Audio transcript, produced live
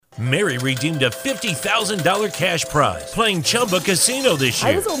Mary redeemed a $50,000 cash prize playing Chumba Casino this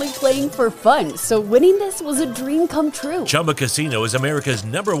year. I was only playing for fun, so winning this was a dream come true. Chumba Casino is America's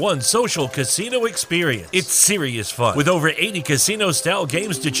 #1 social casino experience. It's serious fun. With over 80 casino-style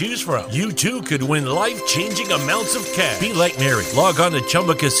games to choose from, you too could win life-changing amounts of cash. Be like Mary. Log on to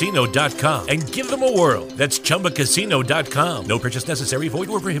ChumbaCasino.com and give them a whirl. That's ChumbaCasino.com. No purchase necessary. Void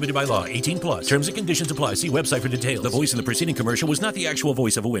where prohibited by law. 18 plus. Terms and conditions apply. See website for details. The voice in the preceding commercial was not the actual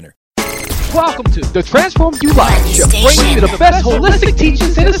voice of a winner. Welcome to the Transform You Live Show, bringing you the best holistic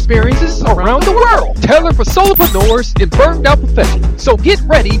teachings and experiences around the world, tailored for solopreneurs and burned out professionals. So get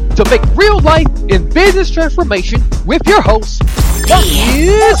ready to make real life and business transformation with your host,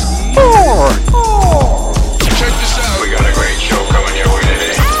 Marcus Ford. Check this out. We got a great show coming your way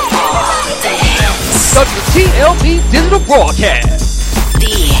today. WTLB Digital Broadcast,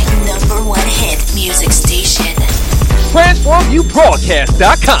 the #1 hit music station.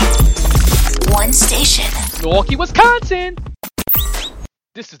 TransformYouBroadcast.com. One station. Milwaukee, Wisconsin.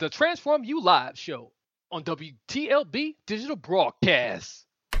 This is the Transform You Live Show on WTLB Digital Broadcast.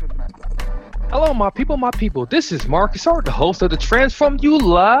 Hello, my people, my people. This is Marcus Hart, the host of the Transform You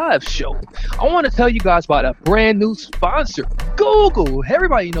Live Show. I want to tell you guys about a brand new sponsor, Google.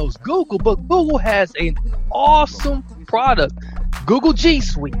 Everybody knows Google, but Google has an awesome product, Google G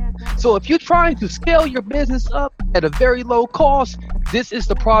Suite. So if you're trying to scale your business up at a very low cost, this is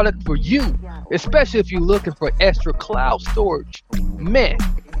the product for you, especially if you're looking for extra cloud storage. Man,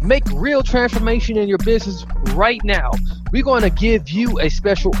 make real transformation in your business right now. We're going to give you a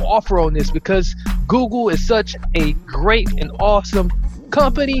special offer on this because Google is such a great and awesome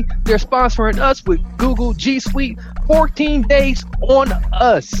company. They're sponsoring us with Google G Suite, 14 days on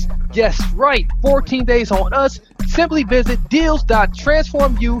us. Yes, right, 14 days on us. Simply visit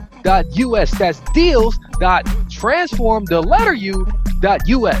deals.transformu.us. That's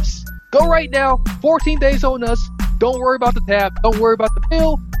deals.transform.us. Go right now, 14 days on us. Don't worry about the tab, don't worry about the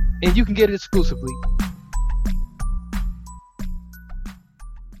bill, and you can get it exclusively.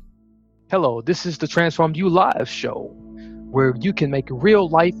 Hello, this is the Transform You Live Show, where you can make real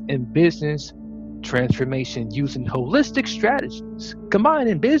life and business transformation using holistic strategies,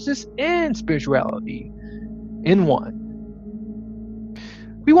 combining business and spirituality in one.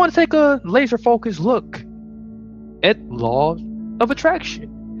 We want to take a laser focused look at law of attraction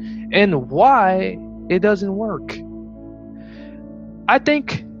and why it doesn't work. I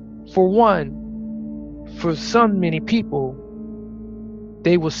think, for one, for so many people,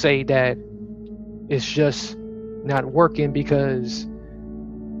 they will say that it's just not working because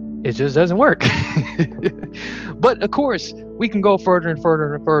it just doesn't work. But of course, we can go further and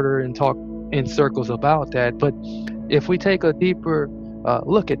further and further and talk in circles about that. But if we take a deeper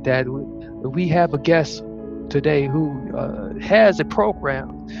look at that, we have a guest today who has a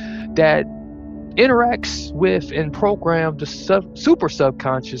program that interacts with and programs the super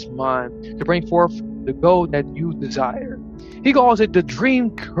subconscious mind to bring forth the goal that you desire. He calls it the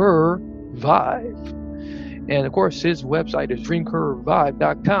Dream Curve Vibe. And of course, his website is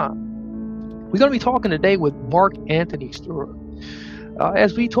dreamcurvevibe.com. We're going to be talking today with Mark Anthony Stewart.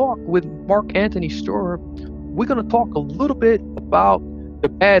 As we talk with Mark Anthony Stewart, we're going to talk a little bit about the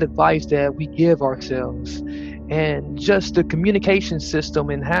bad advice that we give ourselves and just the communication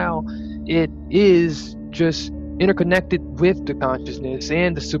system and how it is just interconnected with the consciousness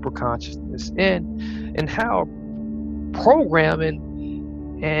and the super consciousness, and how programming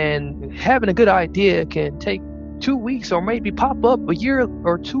and having a good idea can take 2 weeks or maybe pop up a year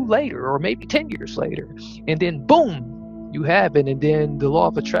or two later, or maybe 10 years later, and then boom, you have it, and then the law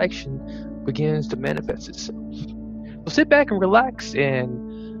of attraction begins to manifest itself. So sit back and relax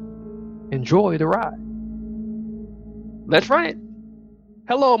and enjoy the ride. Let's run it.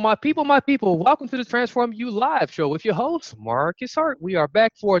 Hello, my people, my people. Welcome to the Transform You Live Show with your host, Marcus Hart. We are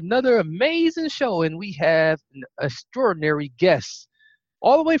back for another amazing show, and we have an extraordinary guest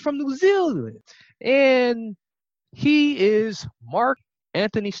all the way from New Zealand. And he is Mark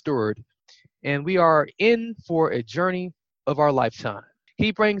Anthony Stewart, and we are in for a journey of our lifetime.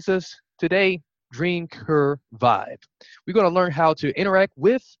 He brings us today Dream Curve Vibe. We're going to learn how to interact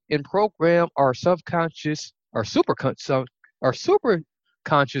with and program our subconscious, our super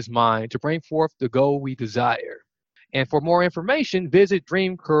conscious mind to bring forth the goal we desire. And for more information, visit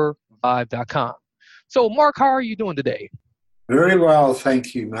dreamcurvevibe.com. So, Mark, how are you doing today? Very well,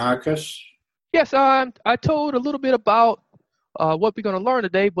 thank you, Marcus. Yes, I told a little bit about what we're going to learn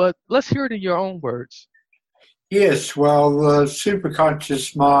today, but let's hear it in your own words. Yes, well, the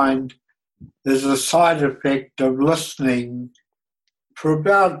superconscious mind is a side effect of listening for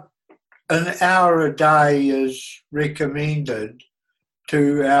about an hour a day is recommended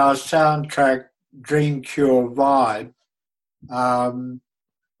to our soundtrack Dream Cure Vibe,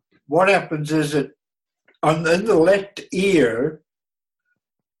 what happens is that in the left ear,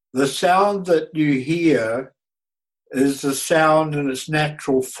 the sound that you hear is the sound in its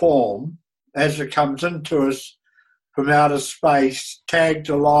natural form as it comes into us from outer space, tagged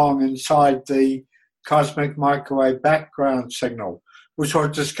along inside the cosmic microwave background signal, which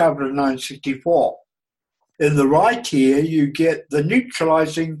was discovered in 1964. In the right ear, you get the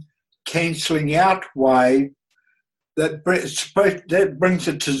neutralizing, cancelling out wave that brings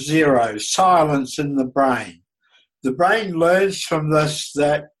it to zero, silence in the brain. The brain learns from this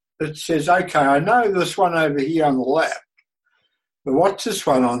that it says, okay, I know this one over here on the left, but what's this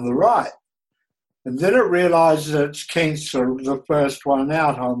one on the right? And then it realizes it's cancelled the first one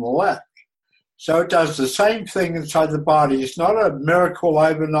out on the left. So it does the same thing inside the body. It's not a miracle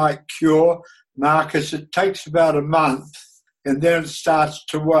overnight cure, Marcus. It takes about a month and then it starts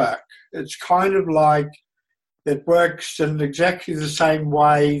to work. It's kind of like it works in exactly the same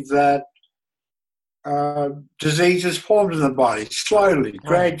way that disease is formed in the body, slowly,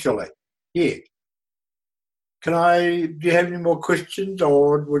 gradually. Yeah. Do you have any more questions,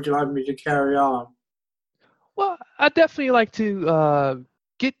 or would you like me to carry on? Well, I'd definitely like to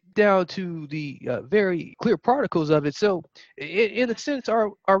get down to the very clear particles of it. So, in a sense,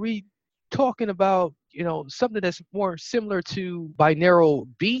 are we talking about, something that's more similar to binaural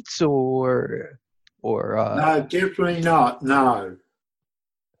beats, or? No, definitely not. No.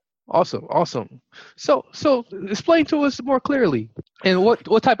 Awesome. So explain to us more clearly. And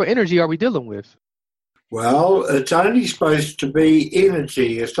what type of energy are we dealing with? Well, it's only supposed to be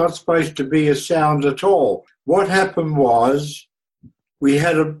energy. It's not supposed to be a sound at all. What happened was we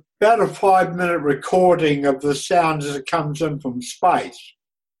had about a 5-minute recording of the sound as it comes in from space.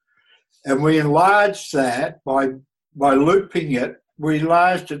 And we enlarged that by looping it. We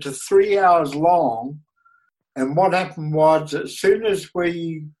enlarged it to 3 hours long. And what happened was, as soon as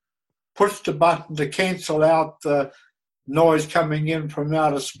we pushed the button to cancel out the noise coming in from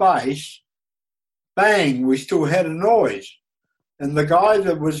outer space, bang, we still had a noise. And the guy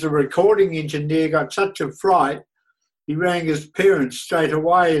that was the recording engineer got such a fright, he rang his parents straight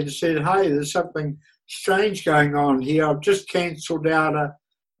away and said, hey, there's something strange going on here. I've just cancelled out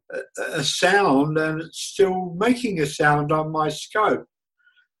a sound and it's still making a sound on my scope.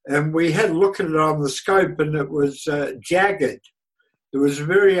 And we had a look at it on the scope and it was jagged. It was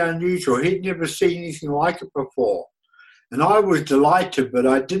very unusual. He'd never seen anything like it before. And I was delighted, but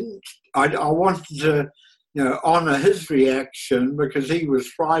I wanted to, honour his reaction because he was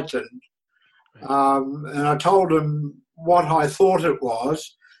frightened. And I told him what I thought it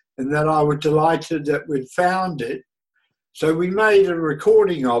was and that I was delighted that we'd found it. So we made a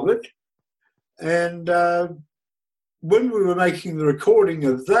recording of it. And when we were making the recording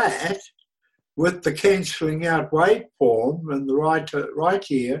of that, with the cancelling out waveform in the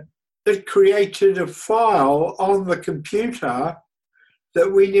right ear, it created a file on the computer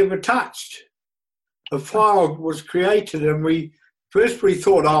that we never touched. A file was created, and we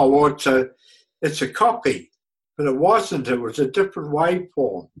thought, oh, well, it's a copy, but it wasn't. It was a different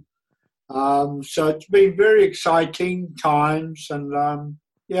waveform. So it's been very exciting times, and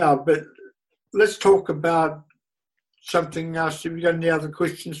but let's talk about something else. Have you got any other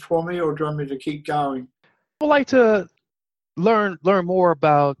questions for me, or do you want me to keep going? I'd like to learn more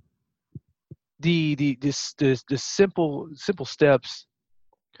about the simple steps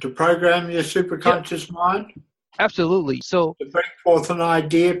to program your superconscious mind. Absolutely. So to bring forth an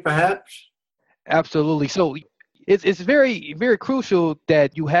idea, perhaps. Absolutely. So it's very, very crucial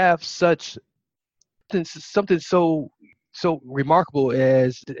that you have something so remarkable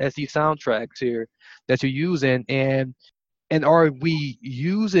as these soundtracks here that you're using, and are we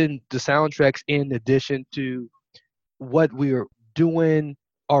using the soundtracks in addition to what we're doing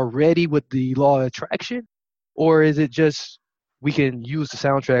already with the law of attraction, or is it just we can use the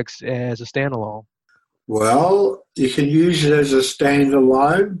soundtracks as a standalone? Well, you can use it as a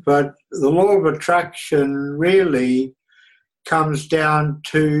standalone, but the law of attraction really comes down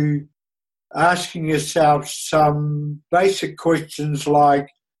to asking yourself some basic questions like,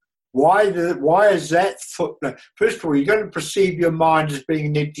 why is that thought? First of all, you've got to perceive your mind as being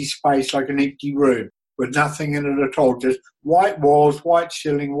an empty space, like an empty room with nothing in it at all, just white walls, white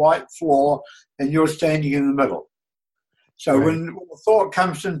ceiling, white floor, and you're standing in the middle. So right. When a thought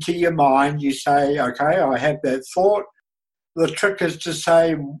comes into your mind, you say, okay, I have that thought. The trick is to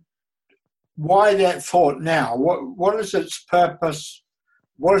say, why that thought now? What is its purpose?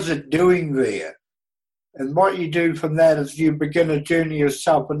 What is it doing there? And what you do from that is you begin a journey of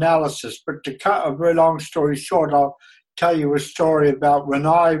self-analysis. But to cut a very long story short, I'll tell you a story about when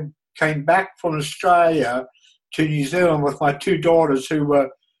I came back from Australia to New Zealand with my two daughters who were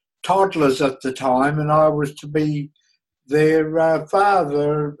toddlers at the time, and I was to be their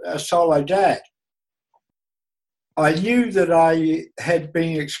father, a solo dad. I knew that I had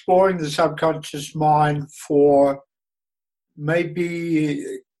been exploring the subconscious mind for maybe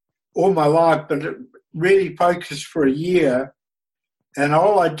all my life, but it really focused for a year. And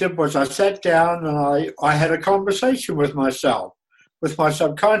all I did was I sat down and I had a conversation with myself, with my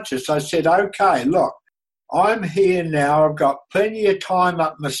subconscious. I said, okay, look, I'm here now. I've got plenty of time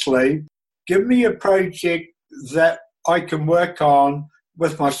up my sleeve. Give me a project that I can work on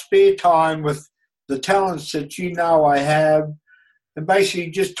with my spare time, with the talents that you know I have, and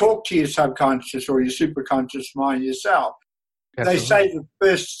basically just talk to your subconscious or your superconscious mind yourself. Absolutely. They say the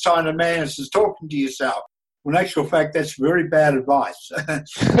first sign of madness is talking to yourself. Well, in actual fact, that's very bad advice.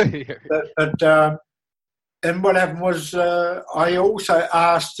 And what happened was I also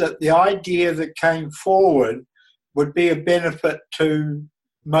asked that the idea that came forward would be a benefit to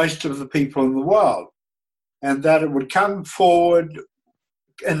most of the people in the world, and that it would come forward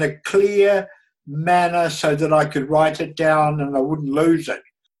in a clear manner so that I could write it down and I wouldn't lose it.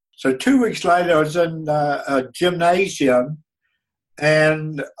 So 2 weeks later, I was in a gymnasium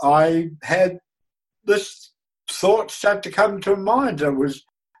and I had this thought start to come to mind. It was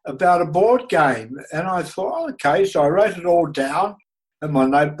about a board game. And I thought, oh, okay, so I wrote it all down in my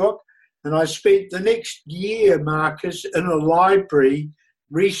notebook. And I spent the next year, Marcus, in a library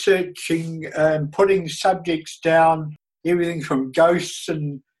researching and putting subjects down, everything from ghosts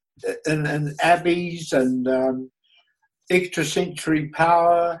and abbeys and extrasensory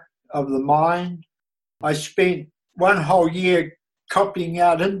power of the mind. I spent one whole year copying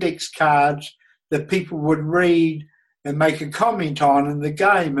out index cards that people would read and make a comment on in the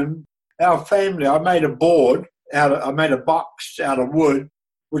game. And our family, I made a box out of wood,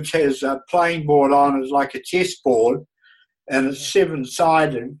 which has a playing board on it, like a chessboard, and it's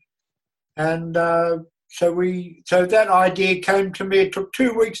 7-sided. And so that idea came to me. It took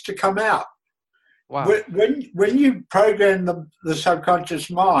 2 weeks to come out. Wow. When you program the subconscious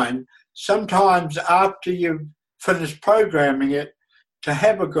mind, sometimes after you've finished programming it to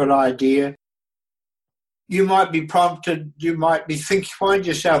have a good idea, you might be prompted, you might be find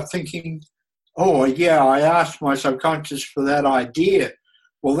yourself thinking, oh, yeah, I asked my subconscious for that idea.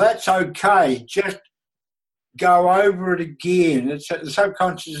 Well, that's okay. Just go over it again. The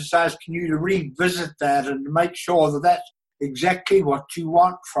subconscious is asking you to revisit that and make sure that that's exactly what you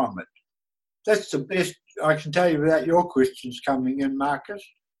want from it. That's the best I can tell you without your questions coming in, Marcus.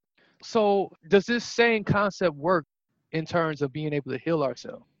 So does this same concept work in terms of being able to heal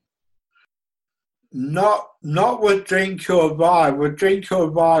ourselves? Not with Dream Cure Vibe. With Dream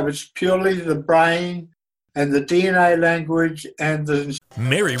Cure Vibe, it's purely the brain and the DNA language and the...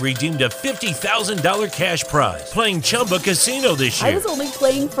 Mary redeemed a $50,000 cash prize playing Chumba Casino this year. I was only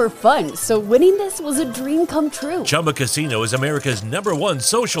playing for fun, so winning this was a dream come true. Chumba Casino is America's #1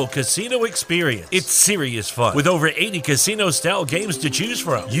 social casino experience. It's serious fun. With over 80 casino-style games to choose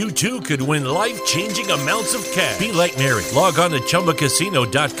from, you too could win life-changing amounts of cash. Be like Mary. Log on to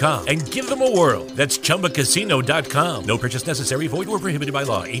ChumbaCasino.com and give them a whirl. That's ChumbaCasino.com. No purchase necessary. Void or prohibited by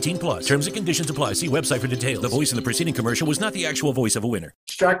law. 18 plus. Terms and conditions apply. See website for details. The voice in the preceding commercial was not the actual voice of a winner.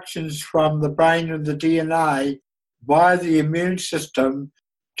 Instructions from the brain and the DNA via the immune system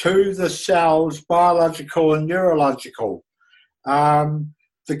to the cells, biological and neurological.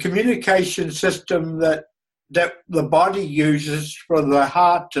 The communication system that the body uses for the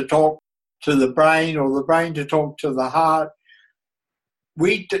heart to talk to the brain or the brain to talk to the heart,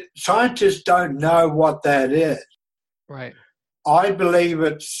 scientists don't know what that is. Right. I believe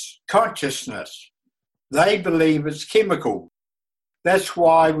it's consciousness. They believe it's chemical. That's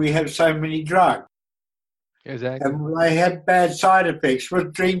why we have so many drugs. Exactly. And they have bad side effects.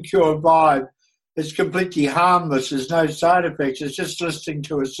 With Dream Cure Vibe, it's completely harmless. There's no side effects. It's just listening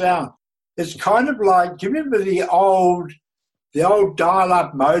to a sound. It's kind of like, do you remember the old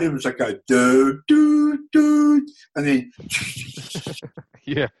dial-up modems that go do, do, do, and then...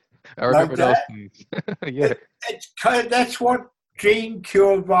 Yeah, I remember those things. Yeah. That's what Dream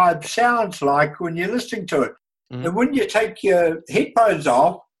Cure Vibe sounds like when you're listening to it. Mm-hmm. And when you take your headphones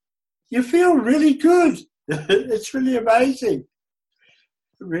off, you feel really good. It's really amazing. It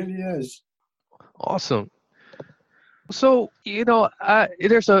really is. Awesome. So,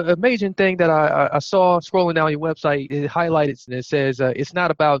 there's an amazing thing that I saw scrolling down your website. It highlighted and it says it's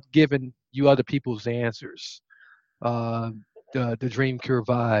not about giving you other people's answers. The Dream Cure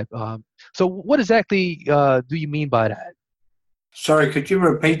Vibe. So what exactly do you mean by that? Sorry, could you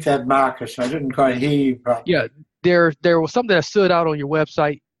repeat that, Marcus? I didn't quite hear you properly. Yeah, there was something that stood out on your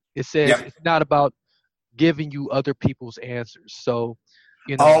website. It says it's not about giving you other people's answers. So,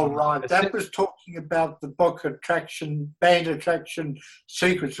 right. That was talking about the book Band Attraction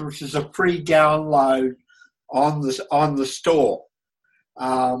Secrets, which is a free download on the store.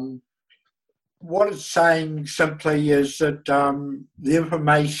 What it's saying simply is that the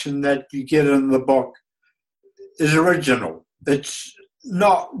information that you get in the book is original. It's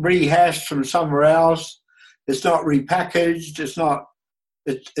not rehashed from somewhere else. It's not repackaged.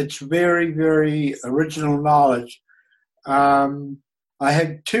 It's very, very original knowledge. I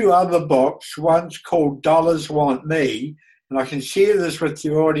had two other books. One's called Dollars Want Me, and I can share this with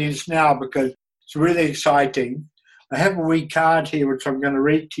your audience now because it's really exciting. I have a wee card here which I'm going to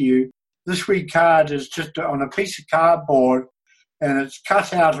read to you. This wee card is just on a piece of cardboard, and it's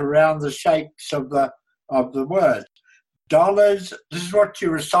cut out around the shapes of the word. Dollars, this is what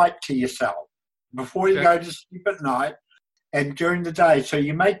you recite to yourself before you go to sleep at night and during the day. So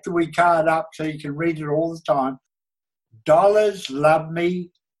you make the wee card up so you can read it all the time. Dollars love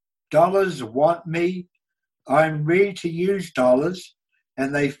me. Dollars want me. I'm ready to use dollars,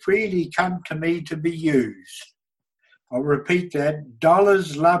 and they freely come to me to be used. I'll repeat that.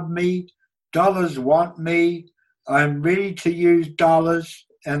 Dollars love me. Dollars want me. I'm ready to use dollars,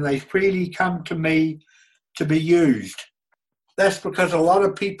 and they freely come to me to be used. That's because a lot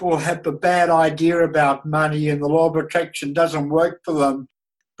of people have a bad idea about money, and the law of attraction doesn't work for them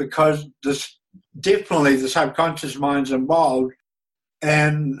because definitely the subconscious mind's involved,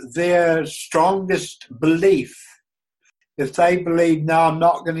 and their strongest belief, if they believe, no, I'm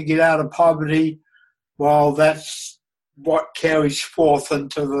not going to get out of poverty, well, that's what carries forth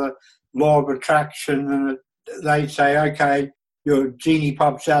into the law of attraction, and they say, okay, your genie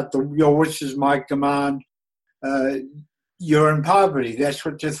pops out, your wish is my command, you're in poverty. That's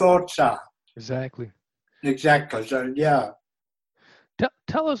what your thoughts are. Exactly. So, yeah.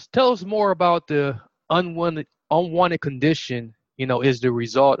 Tell us more about the unwanted condition, is the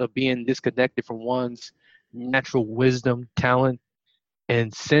result of being disconnected from one's natural wisdom, talent,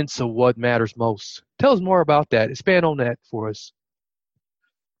 and sense of what matters most. Tell us more about that. Expand on that for us.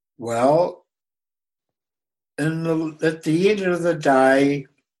 Well, at the end of the day,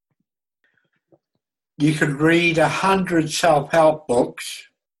 you could read 100 self-help books,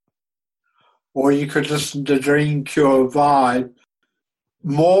 or you could listen to Dream Cure Vibe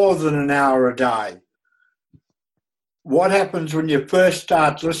more than an hour a day. What happens when you first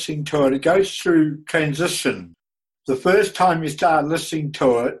start listening to it? It goes through transition. The first time you start listening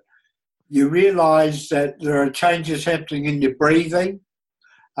to it, you realize that there are changes happening in your breathing.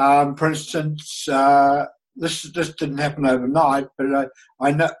 For instance, this didn't happen overnight, but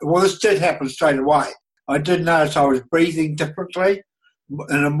I know. Well, this did happen straight away. I did notice I was breathing differently,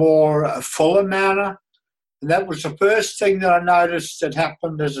 in a more fuller manner. And that was the first thing that I noticed that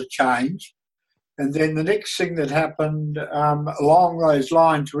happened as a change. And then the next thing that happened along those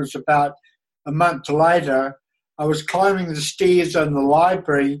lines was about a month later, I was climbing the stairs in the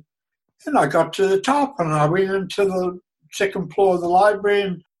library, and I got to the top, and I went into the second floor of the library,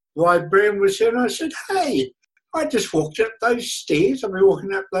 and the librarian was there, and I said, hey, I just walked up those stairs. I've been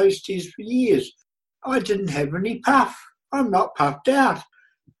walking up those stairs for years. I didn't have any puff. I'm not puffed out.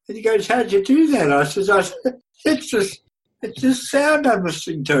 And he goes, how'd you do that? I said, it's just sound I'm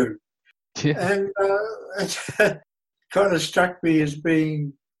listening to. Yeah. And it kind of struck me as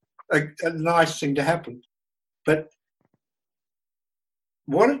being a nice thing to happen. But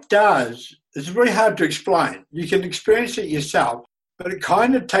what it does is very hard to explain. You can experience it yourself, but it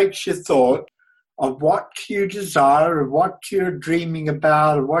kind of takes your thought of what you desire, of what you're dreaming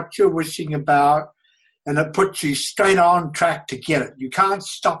about, of what you're wishing about, and it puts you straight on track to get it. You can't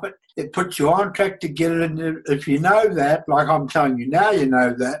stop it. It puts you on track to get it. And if you know that, like I'm telling you now, you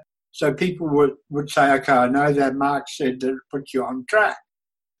know that. So people would say, okay, I know that Mark said that it puts you on track.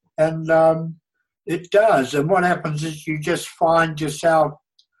 And it does. And what happens is you just find yourself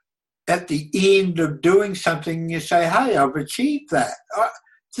at the end of doing something, you say, hey, I've achieved that.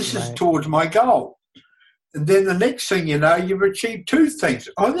 This is towards my goal. And then the next thing you know, you've achieved two things.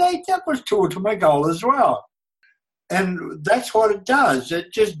 Oh, that was towards my goal as well. And that's what it does.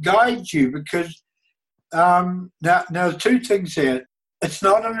 It just guides you because now two things there. It's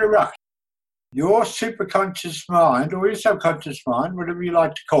not in a rush. Your superconscious mind or your subconscious mind, whatever you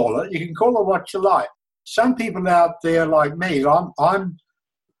like to call it, you can call it what you like. Some people out there like me,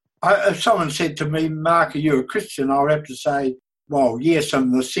 if someone said to me, Mark, are you a Christian? I would have to say, well, yes,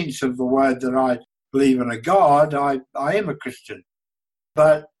 in the sense of the word that I believe in a God, I am a Christian.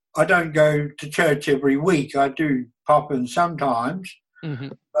 But I don't go to church every week. I do pop in sometimes,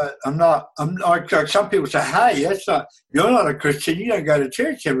 but I'm not. Like some people say, "Hey, you're not a Christian. You don't go to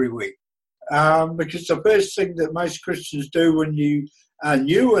church every week." Because the first thing that most Christians do when you are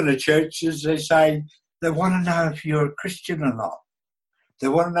new in a church is they say they want to know if you're a Christian or not. They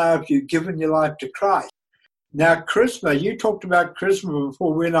want to know if you've given your life to Christ. Now, charisma, you talked about charisma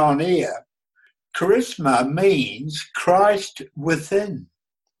before we went on air. Charisma means Christ within.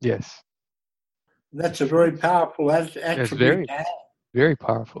 Yes. That's a very powerful attribute. It's very, very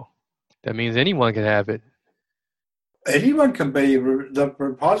powerful. That means anyone can have it. Anyone can be the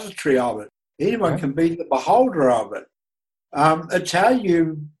repository of it. Anyone can be the beholder of it. It's how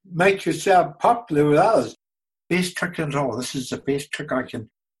you make yourself popular with others. Best trick at all. This is the best trick I can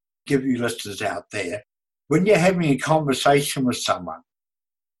give you listeners out there. When you're having a conversation with someone,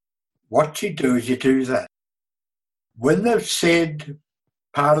 what you do is you do that. When they've said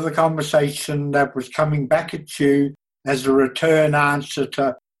part of the conversation that was coming back at you as a return answer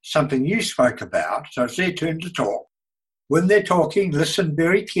to something you spoke about, so it's their turn to talk. When they're talking, listen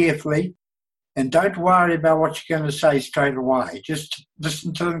very carefully and don't worry about what you're going to say straight away. Just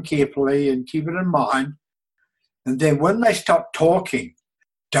listen to them carefully and keep it in mind. And then when they stop talking,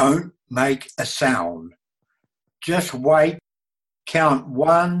 don't make a sound. Just wait, count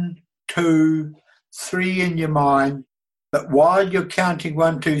 1, 2, 3 in your mind. But while you're counting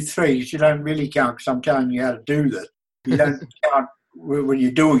 1, 2, 3, you don't really count because I'm telling you how to do this. You don't count when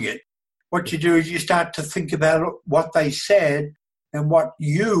you're doing it. What you do is you start to think about what they said and what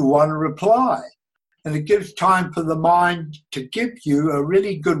you want to reply. And it gives time for the mind to give you a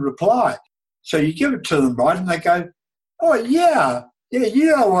really good reply. So you give it to them, right? And they go, oh, yeah,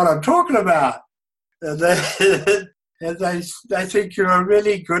 you know what I'm talking about. And they think you're a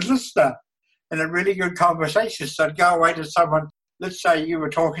really good listener and a really good conversation. So go away to someone, let's say you were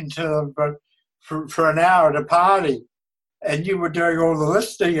talking to them for an hour at a party and you were doing all the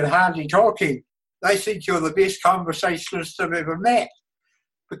listening and hardly talking. They think you're the best conversationalist they've ever met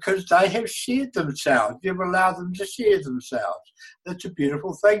because they have shared themselves. You've allowed them to share themselves. That's a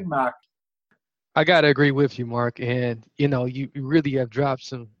beautiful thing, Mark. I got to agree with you, Mark. And, you really have dropped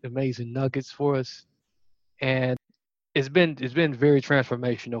some amazing nuggets for us. And it's been very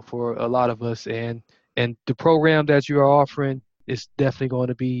transformational for a lot of us. And the program that you are offering is definitely going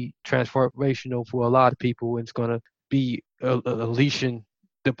to be transformational for a lot of people. And it's going to be unleashing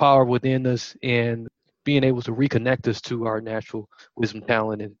the power within us and being able to reconnect us to our natural wisdom,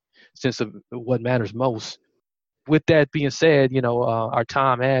 talent, and sense of what matters most. With that being said, our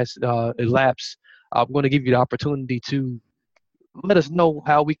time has elapsed. I'm going to give you the opportunity to let us know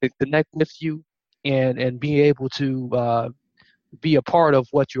how we could connect with you and be able to be a part of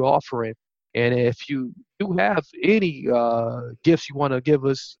what you're offering. And if you do have any gifts you want to give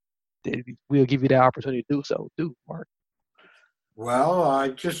us, we'll give you the opportunity to do so. Mark. Well, I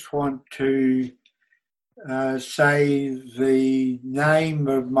just want to say the name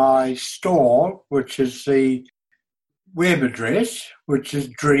of my store, which is the web address, which is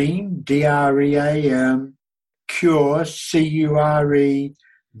Dream, DREAM, Cure, CURE,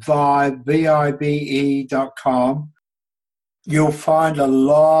 Vibe, VIBE.com. You'll find a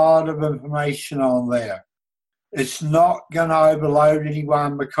lot of information on there. It's not going to overload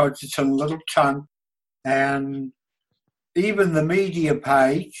anyone because it's a little chunk, and even the media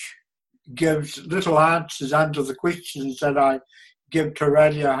page gives little answers under the questions that I give to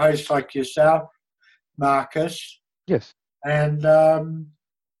radio hosts like yourself, Marcus. Yes. And I'm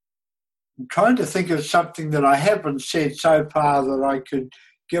trying to think of something that I haven't said so far that I could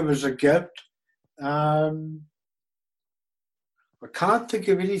give as a gift. I can't think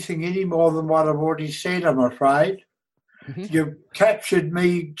of anything any more than what I've already said, I'm afraid. Mm-hmm. You've captured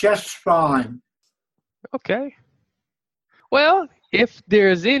me just fine. Okay. Well, if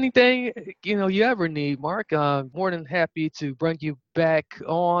there's anything, you ever need, Mark, I'm more than happy to bring you back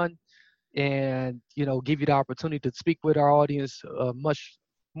on and, give you the opportunity to speak with our audience a much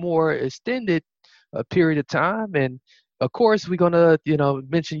more extended period of time. And, of course, we're going to,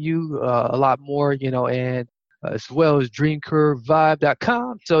 mention you a lot more, and as well as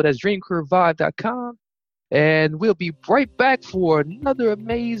DreamCureVibe.com. So that's DreamCureVibe.com. And we'll be right back for another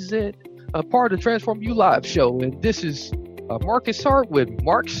amazing part of the Transform You Live show. And this is Marcus Hart with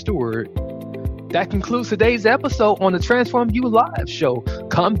Mark Stewart. That concludes today's episode on the Transform You Live show.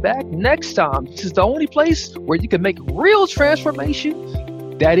 Come back next time. This is the only place where you can make real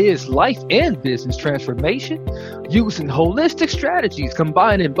transformation that is life and business transformation using holistic strategies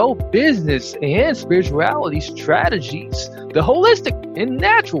combining both business and spirituality strategies the holistic and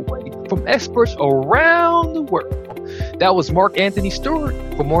natural way from experts around the world. That was Mark Anthony Stewart.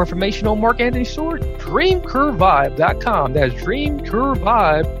 For more information on Mark Anthony Stewart, dreamcurvevibe.com. That's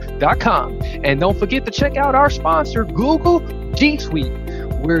dreamcurvevibe.com. And don't forget to check out our sponsor, Google G Suite,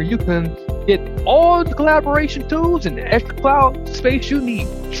 where you can get all the collaboration tools and the extra cloud space you need.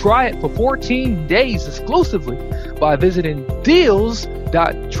 Try it for 14 days exclusively by visiting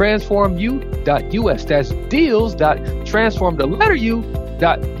deals.transformu.us. That's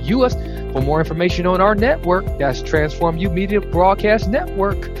deals.transform.us. For more information on our network, that's Transform U Media Broadcast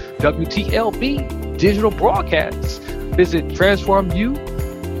Network, WTLB Digital Broadcasts. Visit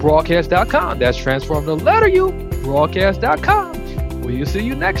transformubroadcast.com. That's transform.broadcast.com. We'll see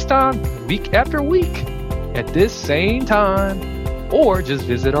you next time, week after week, at this same time. Or just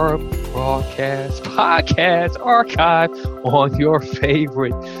visit our podcast archive on your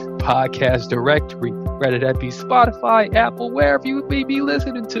favorite podcast directory, whether that be Spotify, Apple, wherever you may be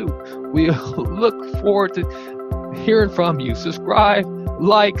listening to. We look forward to hearing from you. Subscribe,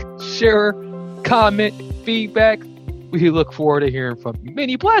 like, share, comment, feedback. We look forward to hearing from you.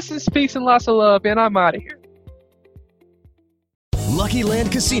 Many blessings, peace, and lots of love, and I'm out of here. Lucky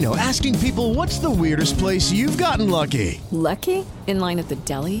Land Casino, asking people, what's the weirdest place you've gotten lucky? Lucky? In line at the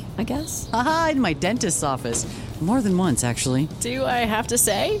deli, I guess? Aha, in my dentist's office. More than once, actually. Do I have to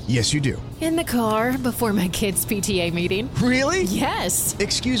say? Yes, you do. In the car before my kids' PTA meeting. Really? Yes.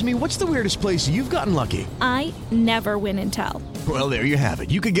 Excuse me, what's the weirdest place you've gotten lucky? I never win and tell. Well, there you have it.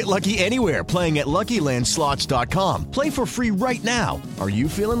 You can get lucky anywhere, playing at LuckyLandSlots.com. Play for free right now. Are you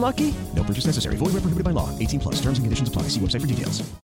feeling lucky? No purchase necessary. Void where prohibited by law. 18+. Terms and conditions apply. See website for details.